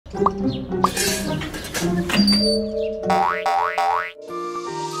Daddy,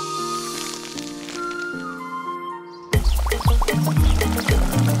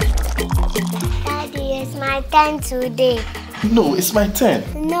 it's my turn today. No, it's my turn.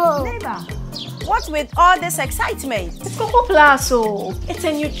 No. Neighbor, what with all this excitement? It's KOKO Plus, oh. It's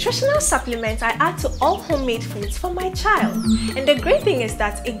a nutritional supplement I add to all homemade foods for my child. And the great thing is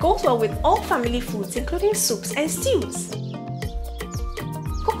that it goes well with all family foods, including soups and stews.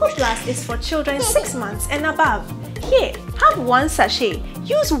 KOKO Plus is for children 6 months and above. Here, have 1 sachet.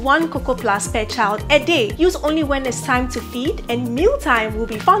 Use 1 KOKO Plus per child a day. Use only when it's time to feed, and mealtime will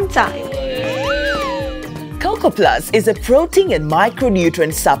be fun time. KOKO Plus is a protein and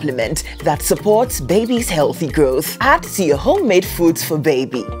micronutrient supplement that supports baby's healthy growth. Add to your homemade foods for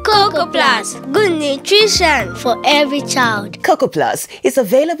baby. KOKO Plus, good nutrition for every child. KOKO Plus is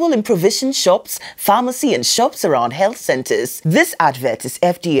available in provision shops, pharmacy and shops around health centers. This advert is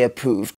FDA approved.